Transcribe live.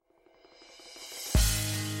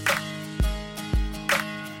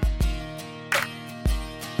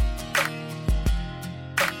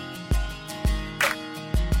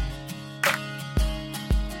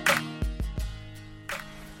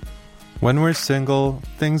When we're single,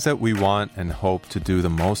 things that we want and hope to do the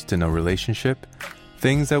most in a relationship,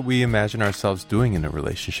 things that we imagine ourselves doing in a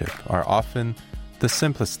relationship, are often the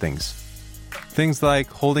simplest things. Things like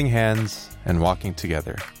holding hands and walking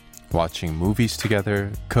together, watching movies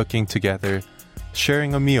together, cooking together,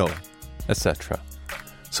 sharing a meal, etc.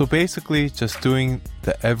 So basically, just doing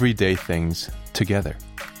the everyday things together.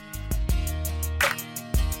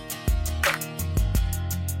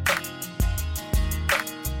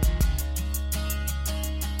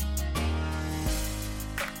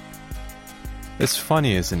 It's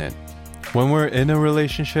funny, isn't it? When we're in a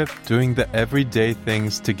relationship, doing the everyday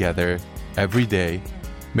things together every day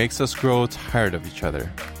makes us grow tired of each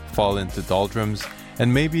other, fall into doldrums,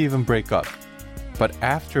 and maybe even break up. But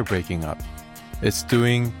after breaking up, it's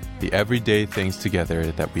doing the everyday things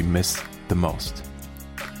together that we miss the most.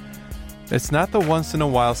 It's not the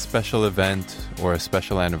once-in-a-while special event or a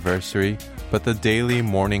special anniversary, but the daily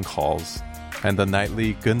morning calls and the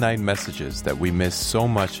nightly goodnight messages that we miss so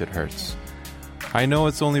much it hurts. I know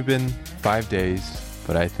it's only been 5 days,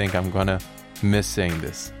 but I think I'm gonna miss saying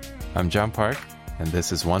this. I'm John Park, and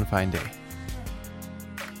this is One Fine Day.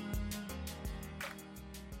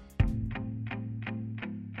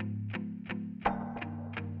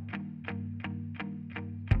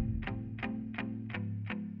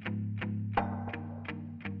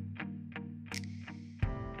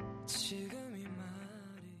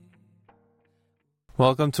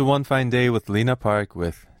 Welcome to One Fine Day with Lena Park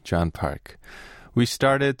with John Park. We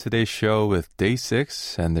started today's show with Day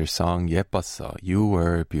 6 and their song 예뻤어, You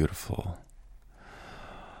Were Beautiful.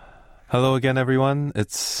 Hello again, everyone.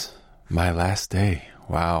 It's my last day.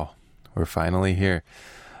 Wow, we're finally here.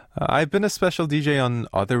 I've been a special DJ on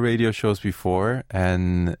other radio shows before,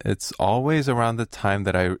 and it's always around the time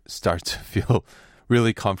that I start to feel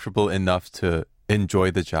really comfortable enough to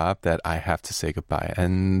enjoy the job that I have to say goodbye.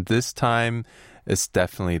 And this time, it's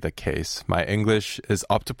definitely the case. My English is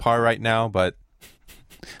up to par right now, but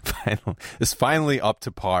it's finally up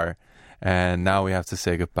to par, and now we have to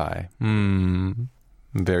say goodbye.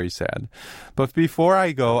 Very sad. But before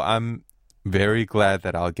I go, I'm very glad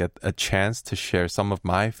that I'll get a chance to share some of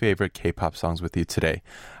my favorite K-pop songs with you today.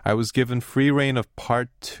 I was given free reign of part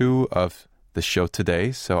 2 of the show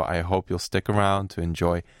today, so I hope you'll stick around to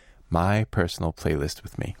enjoy my personal playlist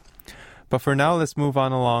with me. But for now, let's move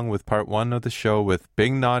on along with part 1 of the show with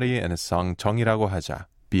Big Naughty and his song 정이라고 하자,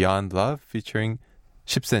 Beyond Love featuring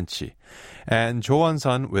 10cm, and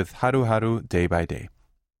조원선 with 하루하루 Day by Day.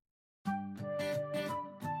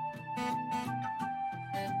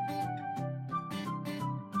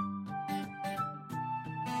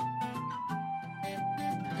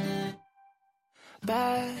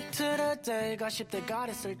 Back to the day, got 10대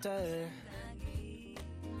가랬을 때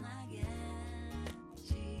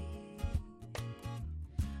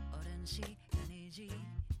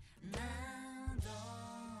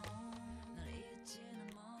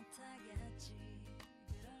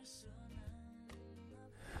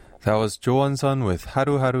That was 조원선 with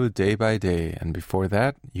하루하루 Day by Day, and before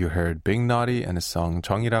that, you heard Big Naughty and his song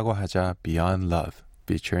정이라고 하자 Beyond Love,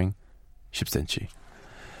 featuring 10cm.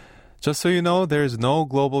 Just so you know, there's no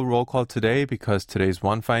global roll call today because today's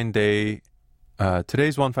One Fine Day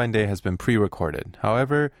has been pre-recorded.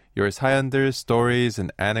 However, your 사연들, stories,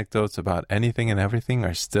 and anecdotes about anything and everything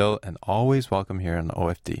are still and always welcome here on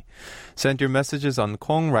OFD. Send your messages on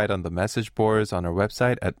Kong right on the message boards on our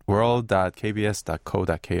website at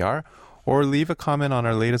world.kbs.co.kr or leave a comment on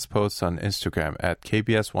our latest posts on Instagram at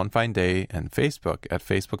KBS One Fine Day and Facebook at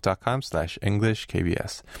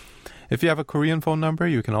facebook.com/EnglishKBS. If you have a Korean phone number,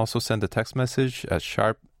 you can also send a text message at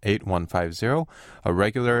sharp 8150. A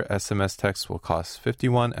regular SMS text will cost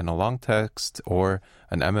 51 and a long text or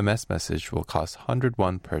an MMS message will cost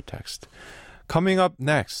 101 per text. Coming up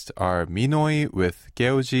next are Minoi with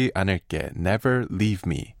깨우지 않을게, Never Leave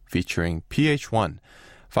Me featuring PH1,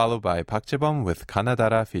 followed by Park Jae-bum with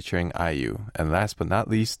가나다라 featuring IU, and last but not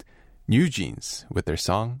least, New Jeans with their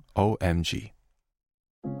song OMG.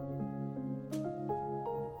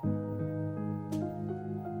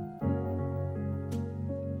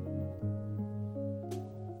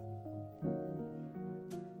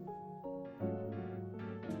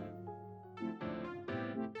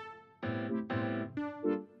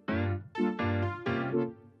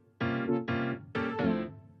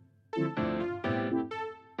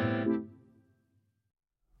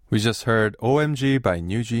 We just heard OMG by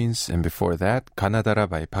New Jeans, and before that, 가나다라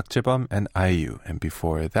by Park Jae-bum and IU. And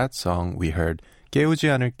before that song, we heard 깨우지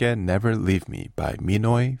않을게, Never Leave Me by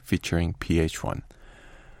Minoi featuring PH1.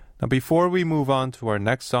 Now, before we move on to our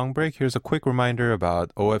next song break, here's a quick reminder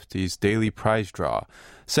about OFD's daily prize draw.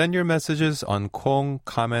 Send your messages on Kong,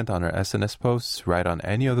 comment on our SNS posts, write on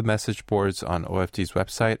any of the message boards on OFD's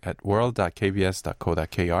website at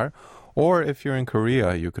world.kbs.co.kr, or if you're in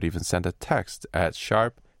Korea, you could even send a text at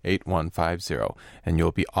 #8150, and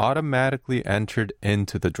you'll be automatically entered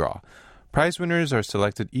into the draw. Prize winners are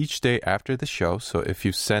selected each day after the show, so if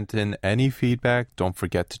you've sent in any feedback, don't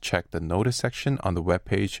forget to check the notice section on the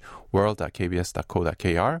webpage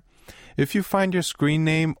world.kbs.co.kr. If you find your screen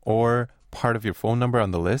name or part of your phone number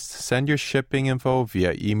on the list, send your shipping info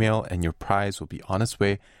via email and your prize will be on its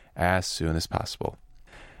way as soon as possible.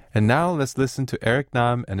 And now let's listen to Eric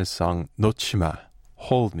Nam and his song 놓치마,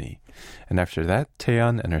 Hold Me. And after that,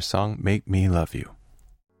 Taeyeon and her song Make Me Love You.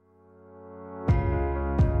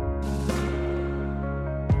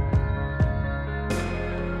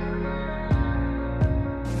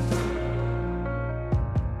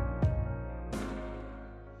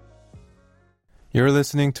 You're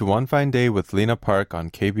listening to One Fine Day with Lena Park on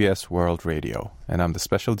KBS World Radio, and I'm the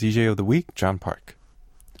special DJ of the week, John Park.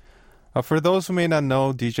 For those who may not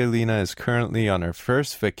know, DJ Lena is currently on her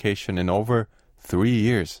first vacation in over 3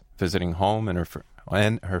 years, visiting home and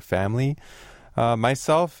her family.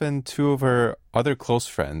 Myself and two of her other close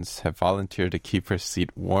friends have volunteered to keep her seat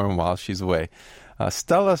warm while she's away.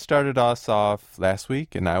 Stella started us off last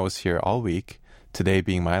week, and I was here all week, today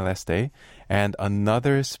being my last day. And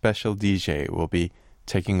another special DJ will be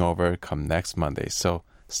taking over come next Monday, so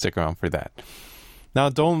stick around for that. Now,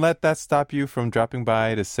 don't let that stop you from dropping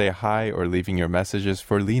by to say hi or leaving your messages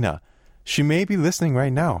for Lena. She may be listening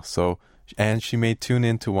right now, and she may tune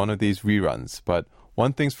into one of these reruns, but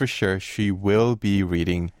one thing's for sure, she will be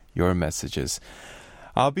reading your messages.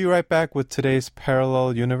 I'll be right back with today's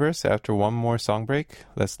Parallel Universe after one more song break.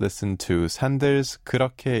 Let's listen to 산들's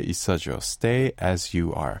그렇게 있어줘, Stay As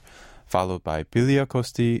You Are, followed by Billy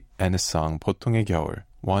Acosti and his song 보통의 겨울,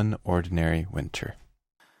 One Ordinary Winter.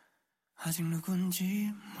 아직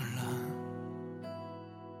누군지 몰라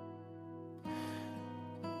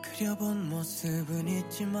그려본 모습은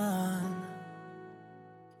있지만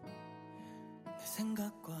내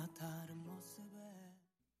생각과 다른 모습에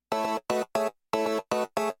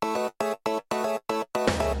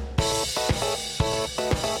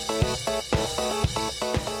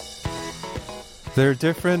They're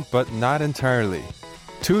different, but not entirely.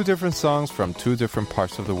 Two different songs from two different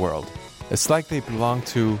parts of the world. It's like they belong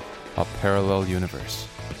to a parallel universe.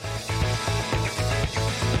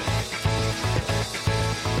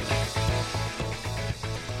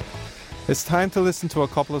 It's time to listen to a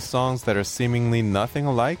couple of songs that are seemingly nothing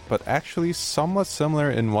alike, but actually somewhat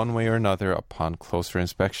similar in one way or another upon closer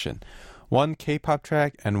inspection. One K-pop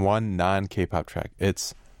track and one non-K-pop track.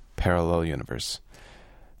 It's Parallel Universe.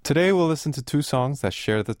 Today we'll listen to two songs that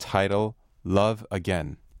share the title Love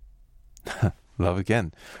Again. Love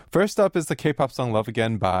Again. First up is the K-pop song Love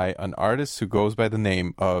Again by an artist who goes by the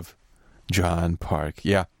name of John Park.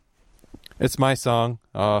 Yeah, it's my song.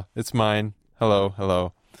 It's mine. Hello,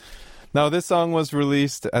 hello. Now, this song was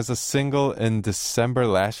released as a single in December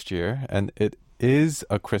last year, and it is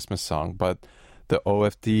a Christmas song, but the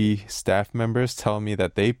OFD staff members tell me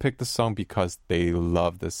that they picked the song because they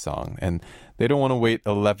love this song, and they don't want to wait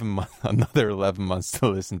another 11 months to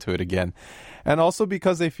listen to it again. And also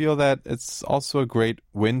because they feel that it's also a great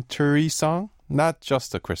wintry song, not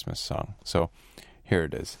just a Christmas song. So here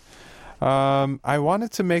it is. I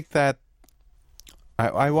wanted to make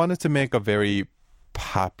a very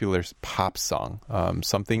popular pop song,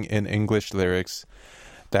 something in English lyrics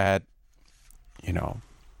that,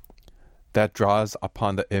 that draws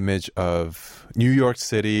upon the image of New York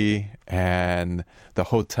City and the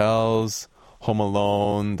hotels, Home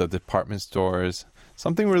Alone, the department stores,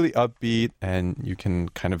 something really upbeat, and you can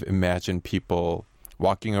kind of imagine people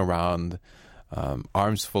walking around,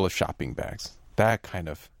 arms full of shopping bags. That kind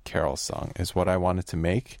of carol song is what I wanted to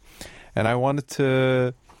make. And I wanted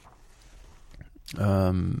to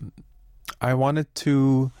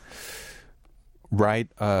write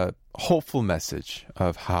a hopeful message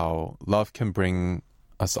of how love can bring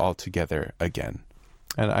us all together again.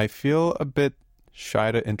 And I feel a bit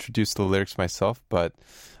shy to introduce the lyrics myself, but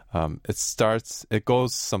it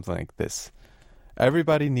goes something like this.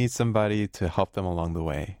 Everybody needs somebody to help them along the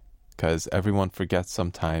way, because everyone forgets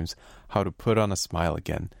sometimes how to put on a smile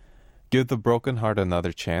again. Give the broken heart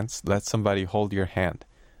another chance. Let somebody hold your hand.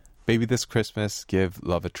 Maybe this Christmas, give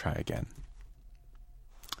love a try again.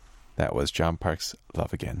 That was John Park's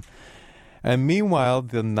Love Again. And meanwhile,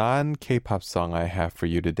 the non-K-pop song I have for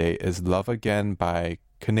you today is Love Again by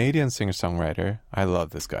Canadian singer-songwriter, I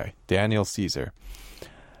love this guy, Daniel Caesar.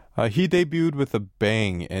 He debuted with a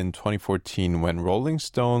bang in 2014 when Rolling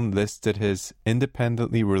Stone listed his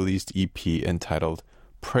independently released EP entitled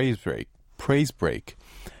Praise Break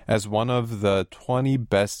as one of the 20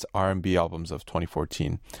 best R&B albums of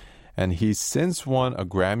 2014. And he's since won a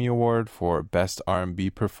Grammy Award for Best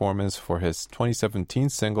R&B Performance for his 2017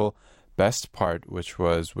 single Best Part, which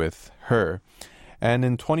was with Her. And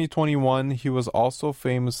in 2021, he was also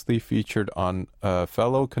famously featured on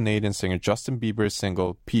fellow Canadian singer Justin Bieber's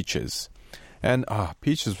single Peaches. And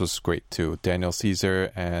Peaches was great too. Daniel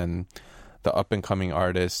Caesar and the up-and-coming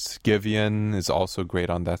artist Giveon is also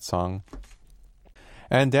great on that song.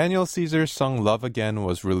 And Daniel Caesar's song Love Again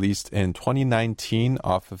was released in 2019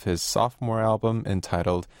 off of his sophomore album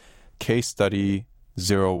entitled Case Study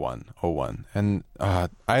 0101. And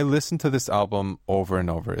I listened to this album over and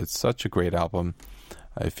over. It's such a great album.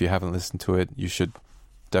 If you haven't listened to it, you should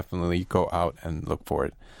definitely go out and look for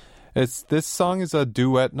it. This song is a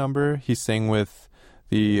duet number he sang with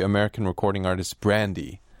the American recording artist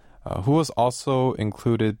Brandy, who also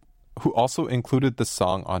included the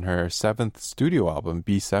song on her 7th studio album,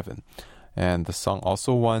 B7. And the song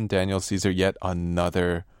also won Daniel Caesar yet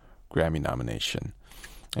another Grammy nomination.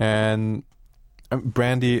 And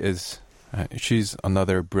Brandy she's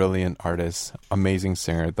another brilliant artist, amazing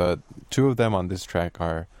singer. The two of them on this track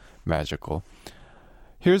are magical.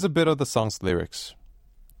 Here's a bit of the song's lyrics.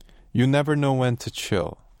 You never know when to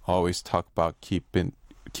chill. Always talk about keep it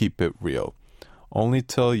real. Only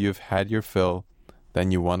till you've had your fill,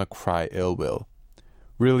 then you wanna cry ill will.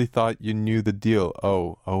 Really thought you knew the deal.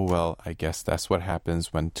 Oh well, I guess that's what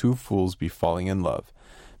happens when two fools be falling in love.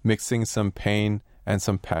 Mixing some pain and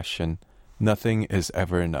some passion. Nothing is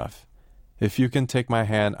ever enough. If you can take my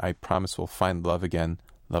hand, I promise we'll find love again,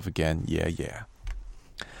 yeah.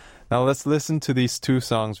 Now let's listen to these two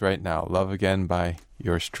songs right now. Love Again by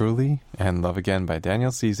yours truly and Love Again by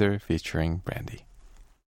Daniel Caesar featuring Brandy.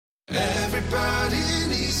 Everybody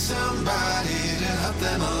needs somebody to help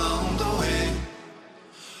them along the way.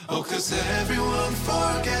 Oh, 'cause everyone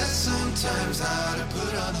forgets sometimes how to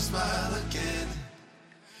put on a smile again.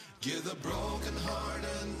 Give the broken heart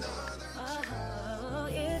another chance.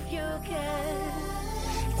 If you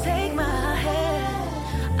can take my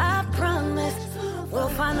hand, I promise we'll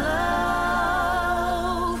find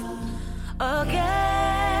love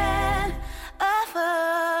again.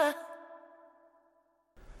 Ever.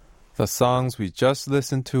 The songs we just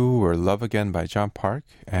listened to were Love Again by John Park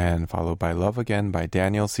and followed by Love Again by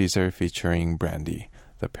Daniel Caesar featuring Brandy,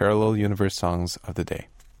 the Parallel Universe songs of the day.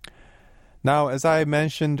 Now, as I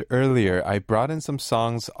mentioned earlier, I brought in some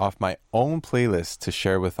songs off my own playlist to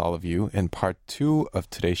share with all of you in part 2 of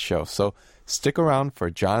today's show. So stick around for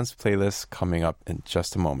John's playlist coming up in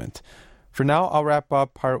just a moment. For now, I'll wrap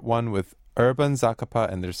up part 1 with Urban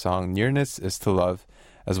Zakapa and their song Nearness is to Love,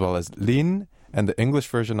 as well as Lin and the English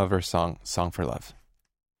version of her song, Song for Love.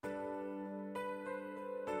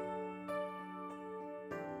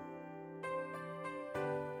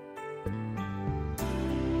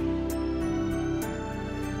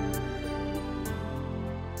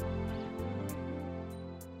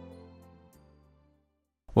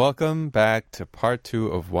 Welcome back to part 2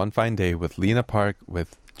 of One Fine Day with Lena Park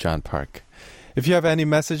with John Park. If you have any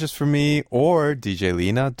messages for me or DJ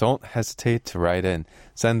Lena, don't hesitate to write in.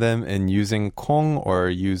 Send them in using Kong or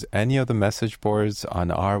use any of the message boards on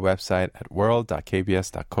our website at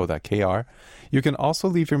world.kbs.co.kr. You can also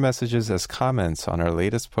leave your messages as comments on our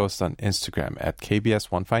latest post on Instagram at KBS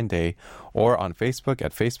One Fine Day or on Facebook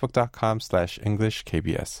at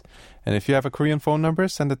facebook.com/EnglishKBS. And if you have a Korean phone number,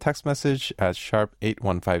 send a text message at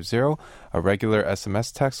 #8150. A regular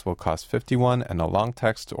SMS text will cost 51 and a long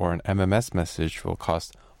text or an MMS message will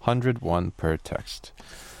cost 101 per text.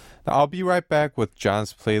 Now, I'll be right back with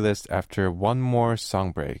John's playlist after one more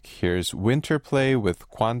song break. Here's Winter Play with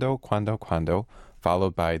Quando, Quando, Quando,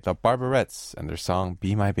 followed by The Barbarettes and their song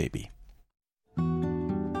Be My Baby.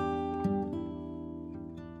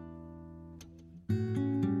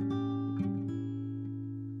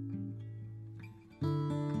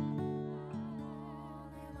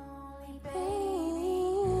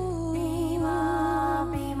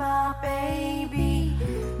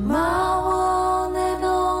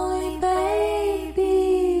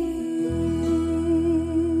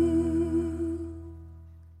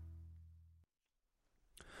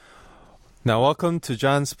 Now, welcome to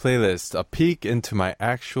John's playlist, a peek into my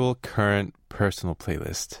actual current personal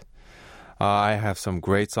playlist. I have some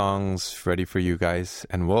great songs ready for you guys,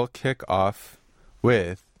 and we'll kick off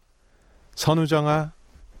with 선우정아,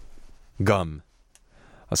 Gum.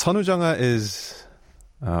 선우정아 is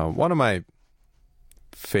one of my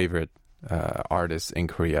favorite artists in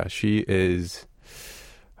Korea. She is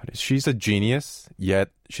she's a genius, yet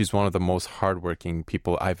she's one of the most hardworking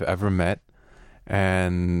people I've ever met.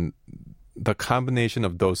 And the combination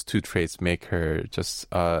of those two traits make her just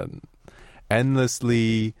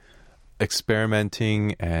endlessly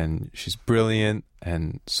experimenting, and she's brilliant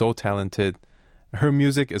and so talented. Her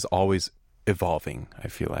music is always evolving, I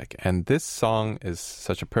feel like. And this song is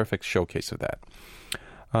such a perfect showcase of that.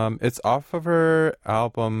 It's off of her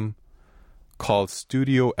album called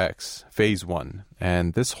Studio X, Phase 1.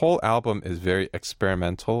 And this whole album is very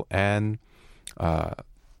experimental and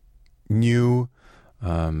new,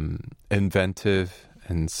 inventive,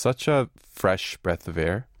 and such a fresh breath of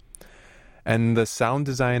air. And the sound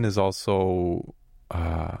design is also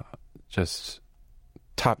just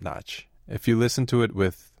top-notch. If you listen to it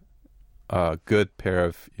with a good pair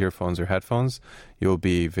of earphones or headphones, you'll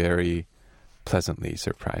be very pleasantly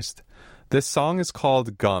surprised. This song is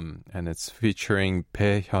called Gum, and it's featuring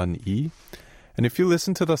Bae Hyun-lee. And if you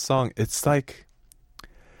listen to the song, it's like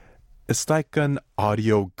an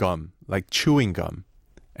audio gum, like chewing gum.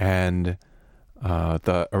 And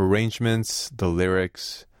the arrangements, the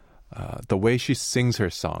lyrics, the way she sings her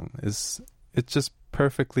song, it just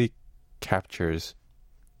perfectly captures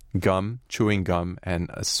gum, chewing gum, and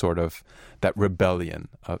a sort of that rebellion,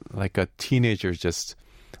 like a teenager just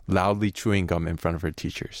loudly chewing gum in front of her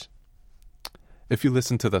teachers. If you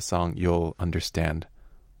listen to the song, you'll understand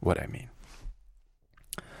what I mean.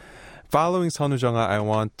 Following Son Woo-jeong아, I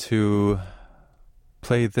want to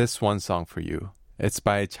play this one song for you. It's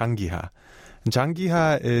by Jang Gi-ha. Jang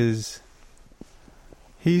Gi-ha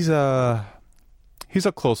he's a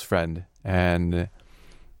close friend, and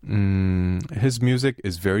his music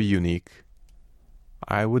is very unique.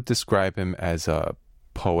 I would describe him as a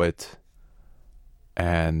poet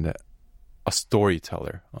and a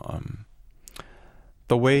storyteller.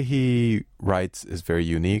 The way he writes is very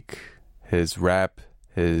unique. His rap,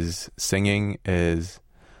 his singing is,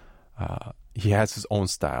 he has his own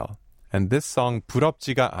style. And this song,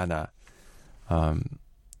 부럽지가 않아,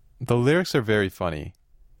 the lyrics are very funny.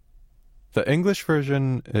 The English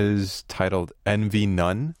version is titled Envy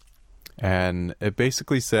None, and it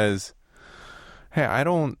basically says, hey, I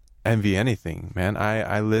don't envy anything, man.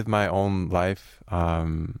 I live my own life.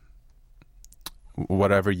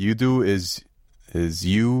 Whatever you do is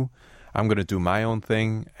you. I'm going to do my own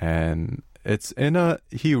thing. And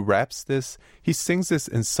he raps this, he sings this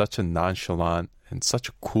in such a nonchalant and such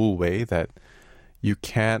a cool way that you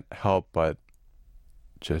can't help but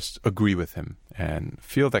just agree with him and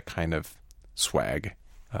feel that kind of swag,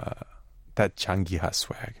 that Jang Gi-ha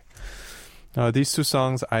swag. These two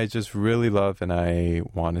songs I just really love, and I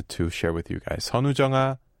wanted to share with you guys. Son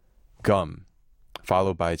Woo-jeong아, Gum,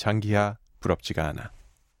 followed by Jang Gi-ha, 부럽지가 않아.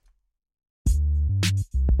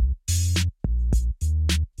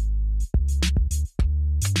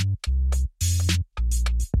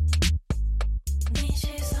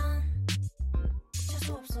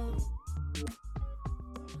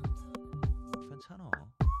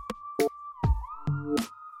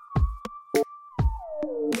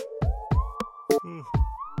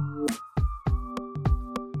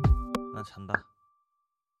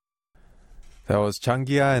 That was Jang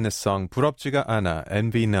Gi-ha and his song 부럽지가 않아,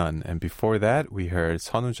 Envy None. And before that, we heard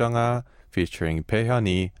Son Woo-jeong아 featuring Bae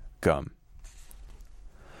Hyun-lee, Gum.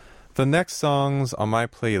 The next songs on my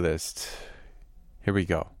playlist, here we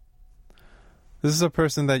go. This is a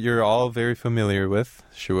person that you're all very familiar with.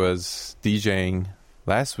 She was DJing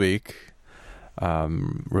last week,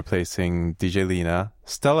 replacing DJ Lina,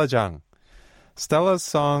 Stella Jang. Stella's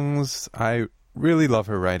songs, I really love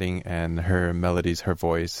her writing and her melodies, her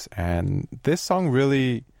voice. And this song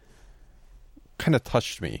really kind of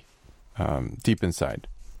touched me deep inside.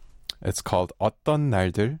 It's called 어떤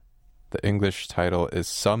날들. The English title is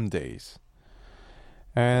Some Days.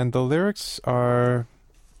 And the lyrics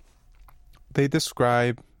they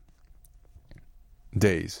describe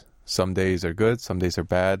days. Some days are good, some days are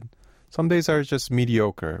bad. Some days are just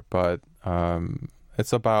mediocre, but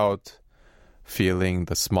it's about feeling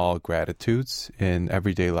the small gratitudes in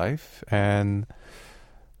everyday life. And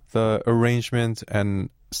the arrangement and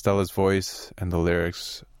Stella's voice and the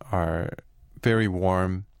lyrics are very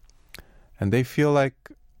warm, and they feel like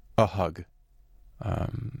a hug.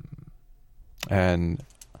 And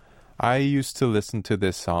I used to listen to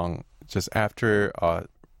this song just after a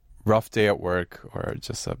rough day at work or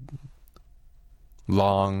just a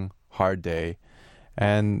long, hard day,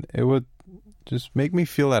 and it would just make me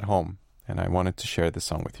feel at home. And I wanted to share this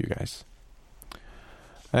song with you guys.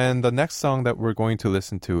 And the next song that we're going to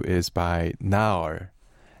listen to is by Naor.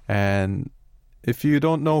 And if you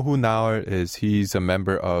don't know who Naor is, he's a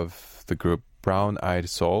member of the group Brown Eyed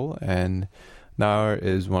Soul. And Naur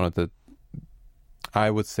is one of the, I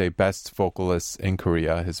would say, best vocalists in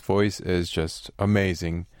Korea. His voice is just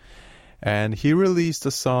amazing. And he released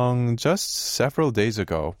a song just several days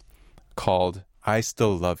ago called I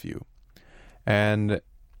Still Love You. And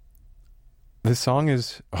the song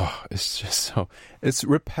is, it's just so, it's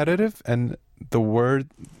repetitive, and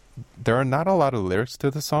there are not a lot of lyrics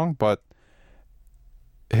to the song, but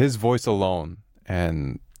his voice alone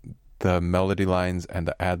and the melody lines and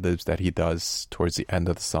the ad-libs that he does towards the end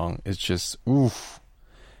of the song is just, oof.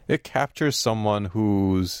 It captures someone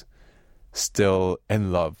who's still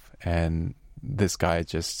in love, and this guy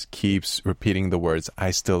just keeps repeating the words,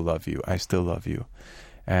 I still love you, I still love you.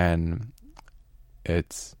 And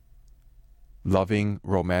it's loving,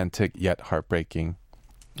 romantic, yet heartbreaking.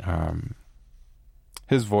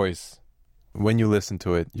 His voice, when you listen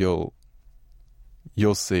to it, you'll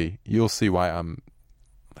see why I'm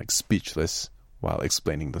like speechless while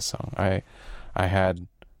explaining the song. I had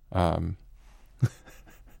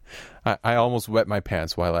I almost wet my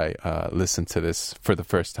pants while I listened to this for the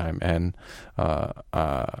first time, and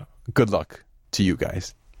good luck to you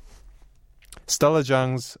guys. Stella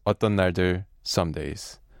Jung's 어떤 날들, Some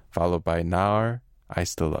Days, followed by Naur, I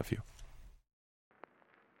Still Love You.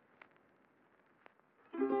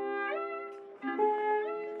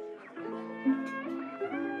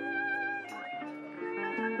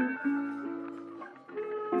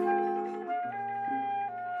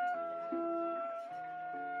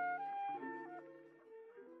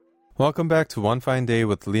 Welcome back to One Fine Day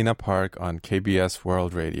with Lena Park on KBS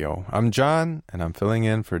World Radio. I'm John, and I'm filling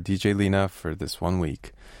in for DJ Lena for this 1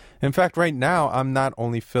 week. In fact, right now, I'm not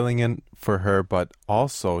only filling in for her, but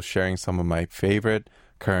also sharing some of my favorite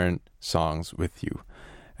current songs with you.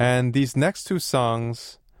 And these next two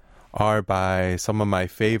songs are by some of my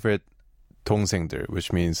favorite 동생들,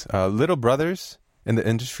 which means little brothers in the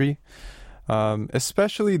industry.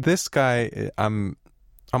 Especially this guy, I'm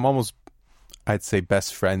almost, I'd say,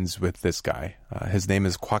 best friends with this guy. His name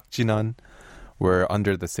is Kwak Jinan. We're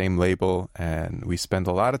under the same label, and we spend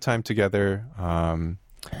a lot of time together.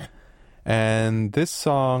 And this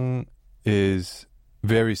song is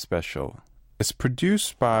very special. It's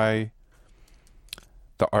produced by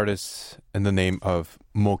the artist in the name of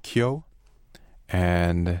Mokyo.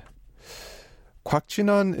 And Kwak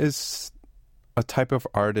Jinan is a type of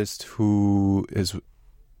artist who is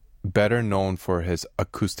better known for his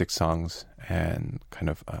acoustic songs and kind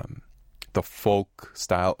of the folk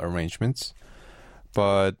style arrangements.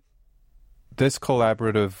 But this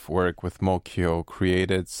collaborative work with Mokyo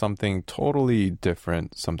created something totally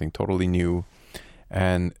different, something totally new,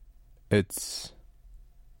 and it's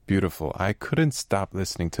beautiful. I couldn't stop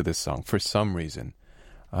listening to this song for some reason.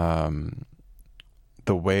 The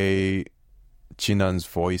way Jinan's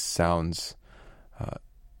voice sounds,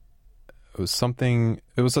 it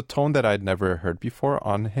was a tone that I'd never heard before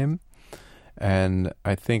on him. And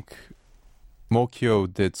I think Mokyo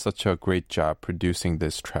did such a great job producing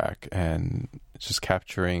this track and just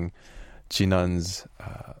capturing Jinan's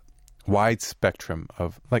wide spectrum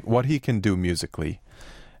of like what he can do musically.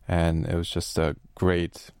 And it was just a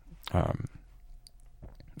great, a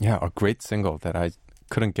great single that I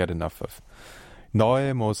couldn't get enough of.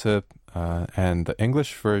 너의 모습, and the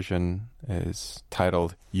English version is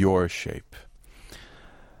titled Your Shape.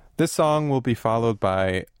 This song will be followed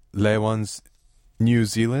by Lewon's New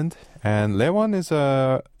Zealand. And Lewon is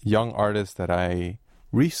a young artist that I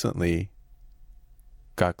recently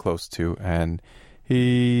got close to. And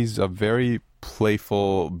he's a very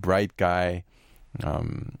playful, bright guy.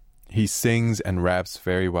 He sings and raps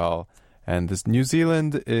very well. And this New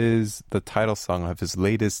Zealand is the title song of his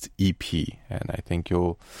latest EP. And I think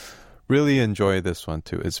you'll really enjoy this one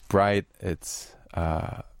too. It's bright, it's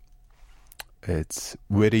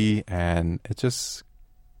witty, and it just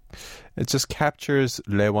captures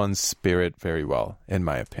Lewon's spirit very well, in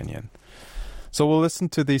my opinion. So we'll listen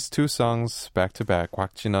to these two songs back to back.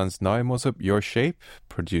 Kwak Jinan's 너의 모습, Your Shape,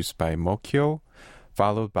 produced by Mokyo,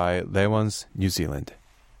 followed by Lewon's New Zealand.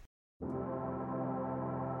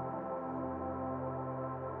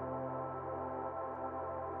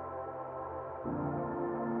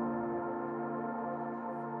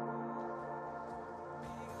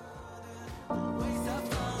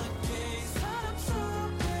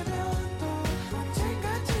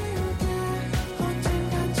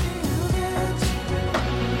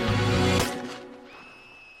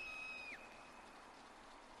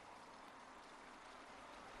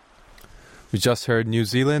 We just heard New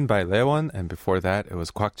Zealand by Lewon, and before that it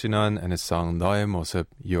was Kwak Jinan and his song 너의 모습,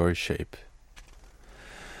 Your Shape.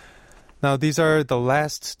 Now, these are the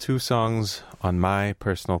last two songs on my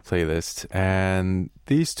personal playlist, and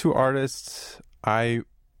these two artists I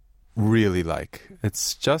really like.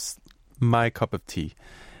 It's just my cup of tea.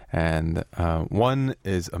 And one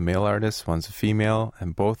is a male artist, one's a female,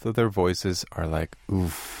 and both of their voices are like,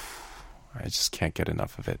 oof, I just can't get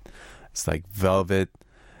enough of it. It's like velvet.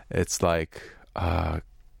 It's like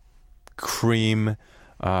cream,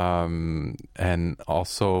 and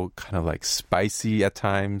also kind of like spicy at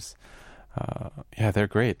times. Yeah, they're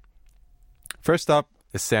great. First up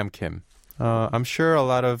is Sam Kim. I'm sure a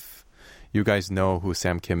lot of you guys know who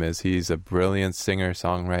Sam Kim is. He's a brilliant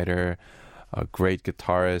singer-songwriter, a great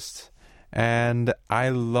guitarist, and I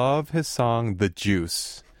love his song The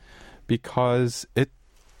Juice because it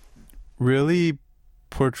really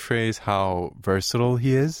portrays how versatile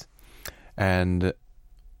he is, and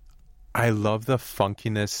I love the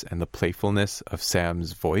funkiness and the playfulness of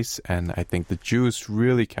Sam's voice, and I think The Juice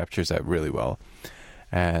really captures that really well.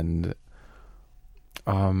 And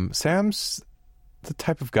Sam's the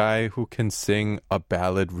type of guy who can sing a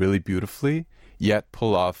ballad really beautifully, yet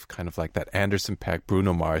pull off kind of like that Anderson .Paak,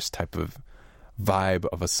 Bruno Mars type of vibe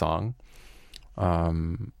of a song.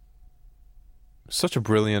 Such a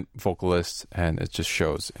brilliant vocalist, and it just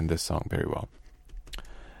shows in this song very well.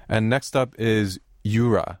 And next up is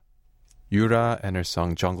Yura and her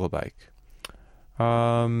song Jungle Bike.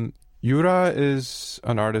 Yura is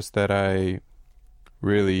an artist that I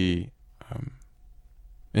really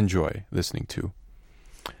enjoy listening to.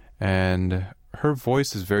 And her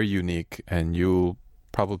voice is very unique, and you'll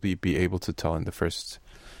probably be able to tell in the first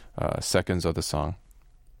seconds of the song.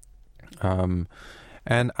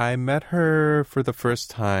 And I met her for the first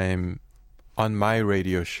time on my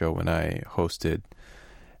radio show when I hosted,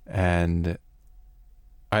 and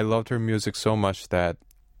I loved her music so much that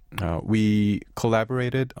we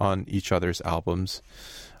collaborated on each other's albums.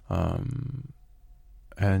 And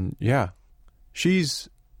yeah, she's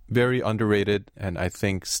very underrated, and I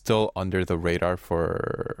think still under the radar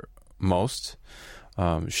for most.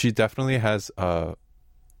 She definitely has a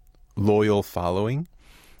loyal following,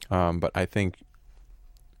 but I think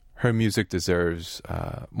her music deserves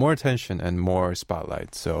more attention and more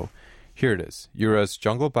spotlight. So here it is, Yura's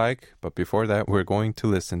Jungle Bike. But before that, we're going to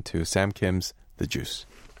listen to Sam Kim's The Juice.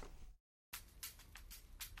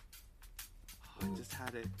 I just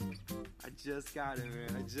had it. I just got it,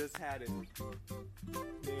 man. I just had it.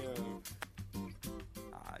 Damn.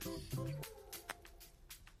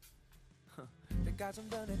 때가 좀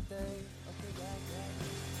변했대. Okay, yeah.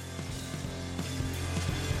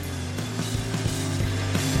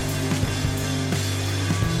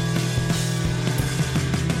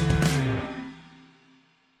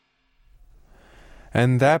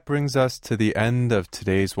 And that brings us to the end of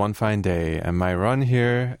today's One Fine Day and my run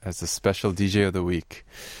here as the special DJ of the week.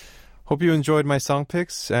 Hope you enjoyed my song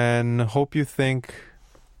picks and hope you think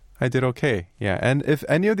I did okay. Yeah, and if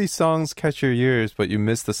any of these songs catch your ears but you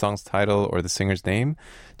missed the song's title or the singer's name,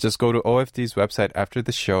 just go to OFD's website after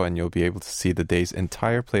the show and you'll be able to see the day's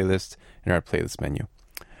entire playlist in our playlist menu.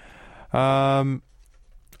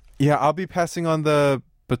 Yeah, I'll be passing on the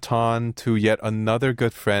baton to yet another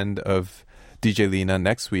good friend of DJ Lena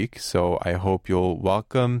next week, so I hope you'll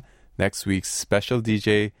welcome next week's special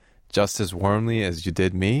DJ just as warmly as you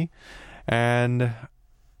did me. And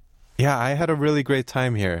yeah, I had a really great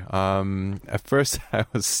time here. At first, I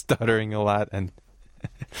was stuttering a lot and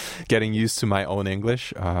getting used to my own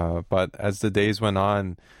English, but as the days went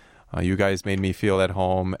on, you guys made me feel at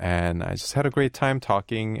home, and I just had a great time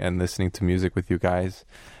talking and listening to music with you guys.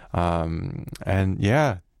 And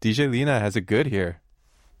yeah, DJ Lena has it good here.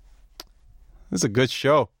 This is a good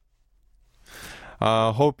show.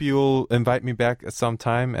 Hope you'll invite me back at some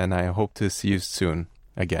time, and I hope to see you soon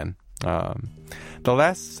again. The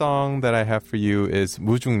last song that I have for you is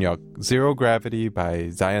무중력, Zero Gravity by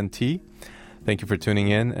Zion T. Thank you for tuning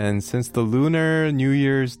in. And since the Lunar New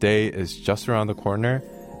Year's Day is just around the corner,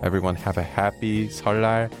 everyone have a happy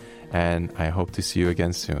설날, and I hope to see you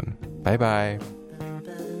again soon. Bye-bye.